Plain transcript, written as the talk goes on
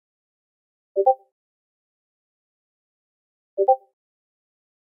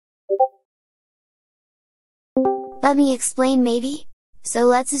Let me explain maybe? So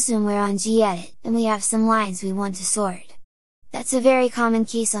let's assume we're on gEdit, and we have some lines we want to sort. That's a very common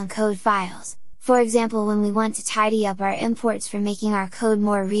case on code files, for example when we want to tidy up our imports for making our code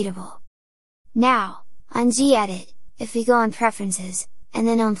more readable. Now, on gEdit, if we go on Preferences, and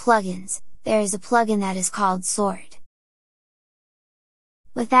then on Plugins, there is a plugin that is called Sort.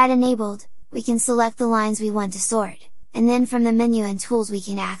 With that enabled, we can select the lines we want to sort, and then from the menu and tools we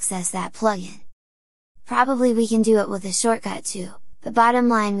can access that plugin. Probably we can do it with a shortcut too, but bottom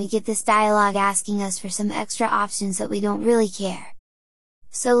line we get this dialog asking us for some extra options that we don't really care.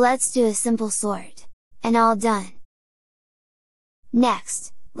 So let's do a simple sort, and all done!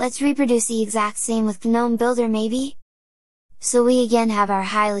 Next, let's reproduce the exact same with GNOME Builder maybe? So we again have our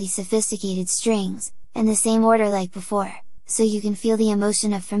highly sophisticated strings, in the same order like before, so you can feel the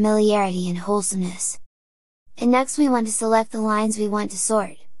emotion of familiarity and wholesomeness. And next we want to select the lines we want to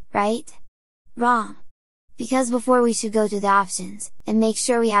sort, right? Wrong! Because before we should go to the options, and make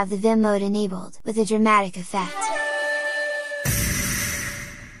sure we have the Vim mode enabled, with a dramatic effect.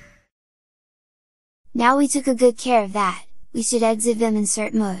 Now we took a good care of that, we should exit Vim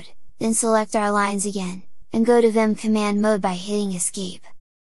insert mode, then select our lines again, and go to Vim command mode by hitting escape.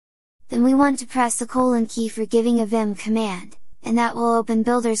 Then we want to press the colon key for giving a Vim command, and that will open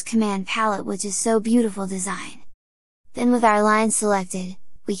Builder's command palette which is so beautiful design. Then with our lines selected,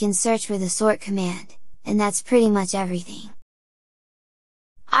 we can search for the sort command, and that's pretty much everything.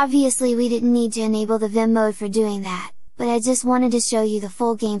 Obviously we didn't need to enable the Vim mode for doing that, but I just wanted to show you the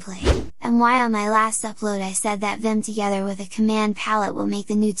full gameplay, and why on my last upload I said that Vim together with a command palette will make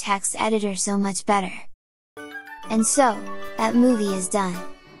the new text editor so much better. And so, that movie is done!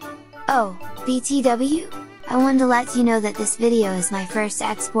 Oh, BTW? I wanted to let you know that this video is my first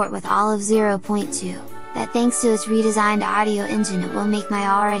export with all of 0.2, that thanks to its redesigned audio engine it will make my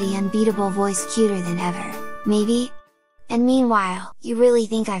already unbeatable voice cuter than ever, maybe? And meanwhile, you really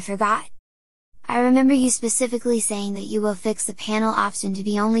think I forgot? I remember you specifically saying that you will fix the panel option to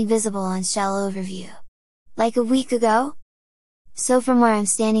be only visible on Shell Overview. Like a week ago? So from where I'm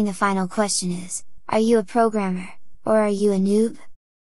standing the final question is, are you a programmer, or are you a noob?